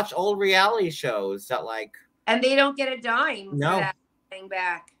us watch old reality shows that like, and they don't get a dime for that thing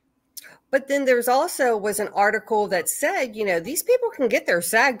back. But then there's also was an article that said, you know, these people can get their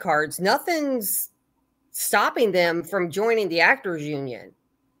SAG cards. Nothing's stopping them from joining the actors union.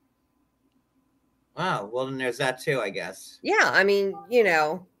 Wow. Well, then there's that too, I guess. Yeah. I mean, you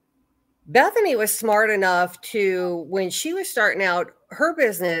know, Bethany was smart enough to, when she was starting out her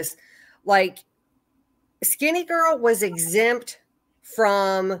business, like Skinny Girl was exempt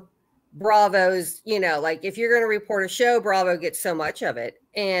from Bravo's, you know, like if you're going to report a show, Bravo gets so much of it.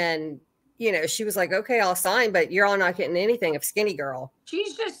 And, you know, she was like, okay, I'll sign, but you're all not getting anything of Skinny Girl.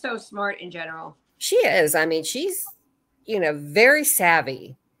 She's just so smart in general. She is. I mean, she's, you know, very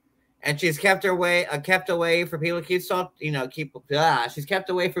savvy. And she's kept away for people to keep talking, you know, she's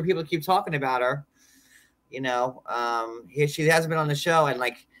kept away for people to keep talking about her. You know, she hasn't been on the show, and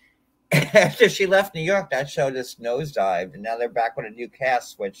like after she left New York, that show just nosedived, and now they're back with a new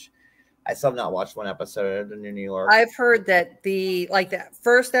cast, which I still have not watched one episode of New York. I've heard that that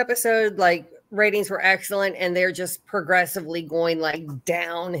first episode, like ratings were excellent, and they're just progressively going like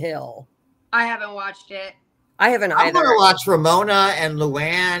downhill. I haven't watched it. I haven't either. I'm going to watch Ramona and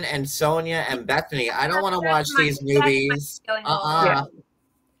Luann and Sonia and Bethany. I don't want to watch these newbies.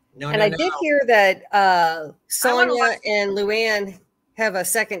 No, and I did hear that Sonia and Luann have a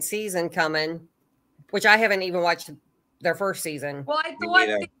second season coming, which I haven't even watched their first season. Well, I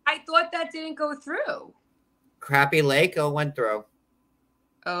thought that didn't go through. Crappy Lake went through.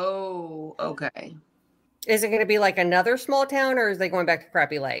 Oh, okay. Is it going to be like another small town, or is they going back to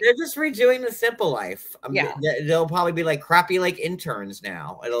Crappy Lake? They're just redoing The Simple Life. Yeah. They'll probably be like Crappy Lake interns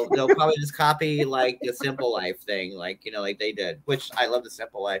now. They'll probably just copy like the Simple Life thing, like, you know, like they did, which I love The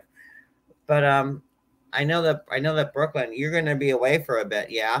Simple Life. But I know that Brooklyn, you're going to be away for a bit,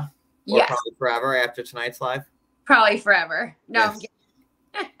 yeah? Or yes. Probably forever after tonight's live? Probably forever. No.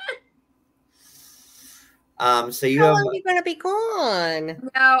 Yes. So How long are you going to be gone?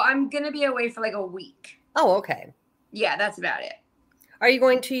 No, I'm going to be away for like a week. Oh, okay. Yeah, that's about it. Are you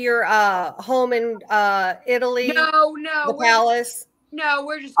going to your home in Italy? No. The palace? No,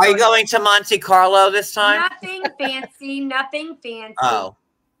 we're just. Are you going to Monte Carlo this time? Nothing fancy. No,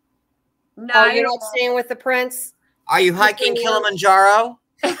 No, you're not staying with the prince? Are you hiking Kilimanjaro?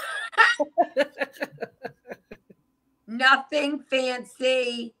 Nothing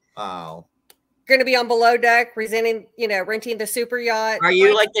fancy. Oh. Going to be on below deck, renting the super yacht. Are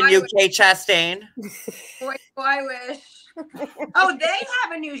you like the new Kate Chastain? Boy, I wish. Oh, they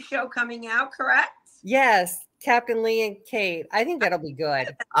have a new show coming out, correct? Yes, Captain Lee and Kate. I think that'll be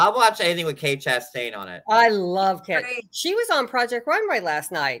good. I'll watch anything with Kate Chastain on it. I love Kate. Great. She was on Project Runway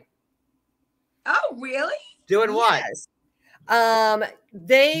last night. Oh, really? Doing what?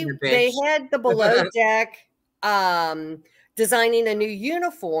 They had the below deck designing a new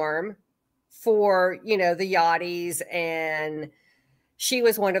uniform for, you know, the yachties, and she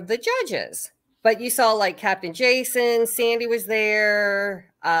was one of the judges. But you saw like Captain Jason, Sandy was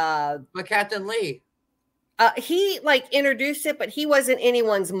there. But Captain Lee. He like introduced it, but he wasn't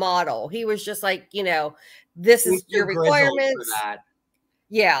anyone's model. He was just like, you know, this is your requirements. For that.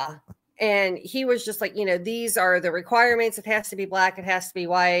 Yeah. And he was just like, you know, these are the requirements. It has to be black. It has to be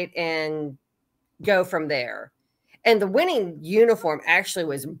white, and go from there. And the winning uniform actually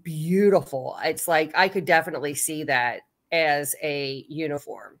was beautiful. It's like, I could definitely see that as a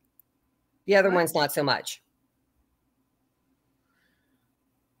uniform. The other one's not so much.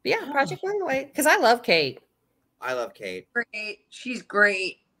 But yeah, Project Runway. Because I love Kate. I love Kate. Great. She's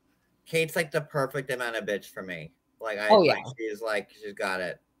great. Kate's like the perfect amount of bitch for me. Like she's got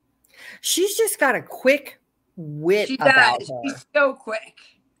it. She's just got a quick wit She about does. her. She's so quick.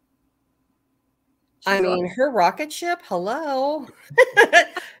 I mean, her rocket ship, hello.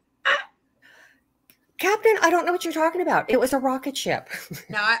 Captain, I don't know what you're talking about. It was a rocket ship.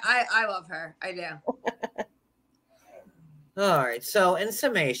 No, I love her. I do. All right. So in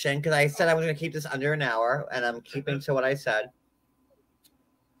summation, because I said I was going to keep this under an hour, and I'm keeping to what I said.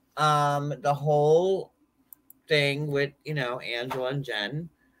 The whole thing with, Angela and Jen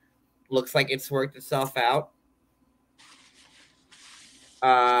looks like it's worked itself out.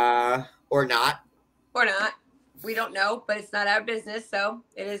 Or not. Or not. We don't know, but it's not our business, so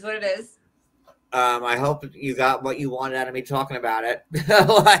it is what it is. I hope you got what you wanted out of me talking about it.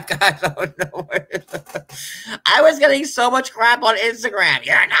 Like, I don't know. I was getting so much crap on Instagram.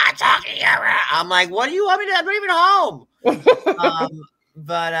 You're not talking. I'm like, what do you want me to do? I'm not even home.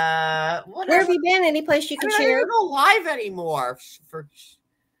 But where have you been? Any place you can share? I don't go live anymore. For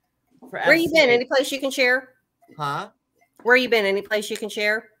where you been? Any place you can share? Huh? Where you been? Any place you can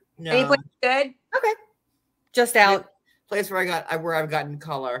share? No. Any place good? Okay. Just out. Place where I've gotten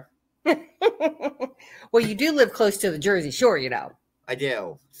color. Well, you do live close to the Jersey Shore, I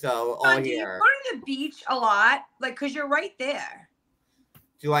do. So all do you here. go to the beach a lot? Like, because you're right there.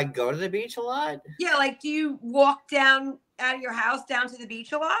 Do I go to the beach a lot? Yeah, like, do you walk down out of your house down to the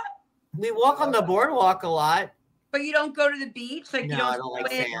beach a lot? We walk on the boardwalk a lot. But you don't go to the beach? Like, No, you don't I don't like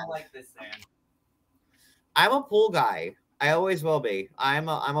swim? sand. I don't like this sand. I'm a pool guy. I always will be. I'm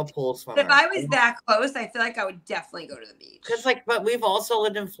a pool swimmer. If I was that close, I feel like I would definitely go to the beach. Because but we've also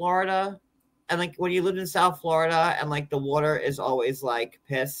lived in Florida, and like when you lived in South Florida, and like the water is always like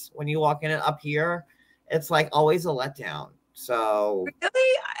piss when you walk in it. Up here, it's like always a letdown. So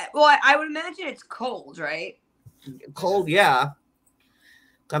really, well, I would imagine it's cold, right? Cold, yeah.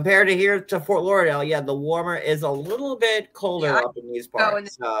 Compared to here to Fort Lauderdale, yeah, the warmer is a little bit colder up in these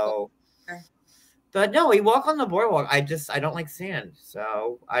parts. So. But no, we walk on the boardwalk. I don't like sand.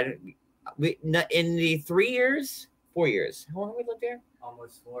 So in the 4 years, how long have we lived here?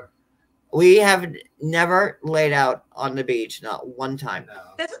 Almost 4. We have never laid out on the beach, not one time. No.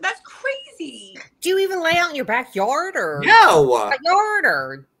 That's crazy. Do you even lay out in your backyard or no backyard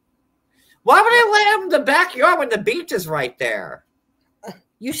or? Why would I lay out in the backyard when the beach is right there?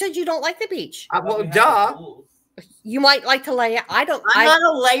 You said you don't like the beach. Well, duh. You might like to lay out. I'm not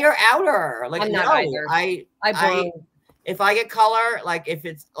a layer outer. Like, I'm no, not either. I if I get color, like if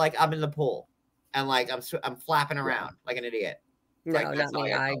it's like I'm in the pool and like I'm flapping around like an idiot. No, like, not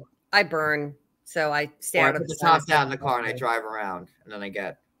me. I burn, so I stay out of the top down in the car and I drive around, and then I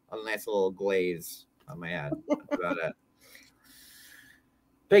get a nice little glaze on my head. That's about it.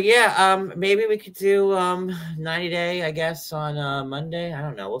 But yeah, maybe we could do 90 Day, I guess, on Monday. I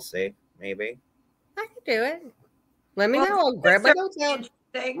don't know. We'll see. Maybe. I could do it. Let me know. I'll grab my notes out.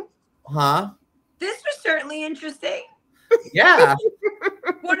 Huh? This was certainly interesting. Yeah.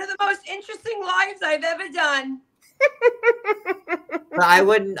 One of the most interesting lives I've ever done. But I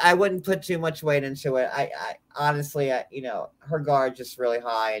wouldn't put too much weight into it. I honestly, her guard's just really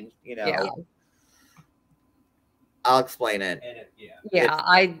high, and yeah. I'll explain it.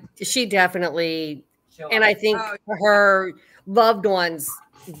 She definitely, and I think her loved ones,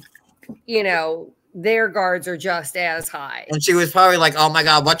 their guards are just as high. And she was probably like, "Oh my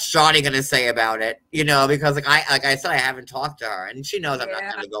God, what's Johnny gonna say about it?" Because like I said, I haven't talked to her, and she knows I'm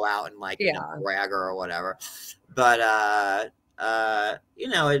not gonna go out and brag her or whatever. But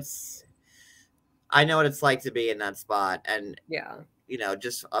it's I know what it's like to be in that spot, and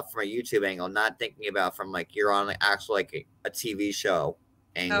just up from a YouTube angle, not thinking about from like you're on actual like a TV show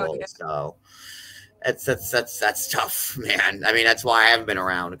angle. So that's tough, man. I mean, that's why I haven't been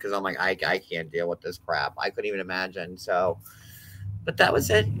around, because I'm like I can't deal with this crap. I couldn't even imagine. So, but that was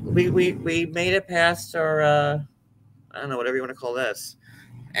it. We made it past our I don't know, whatever you want to call this,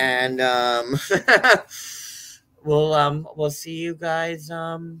 and we'll see you guys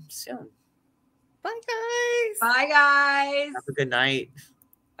soon. Bye, guys. Bye, guys. Have a good night.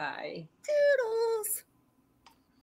 Bye. Toodles.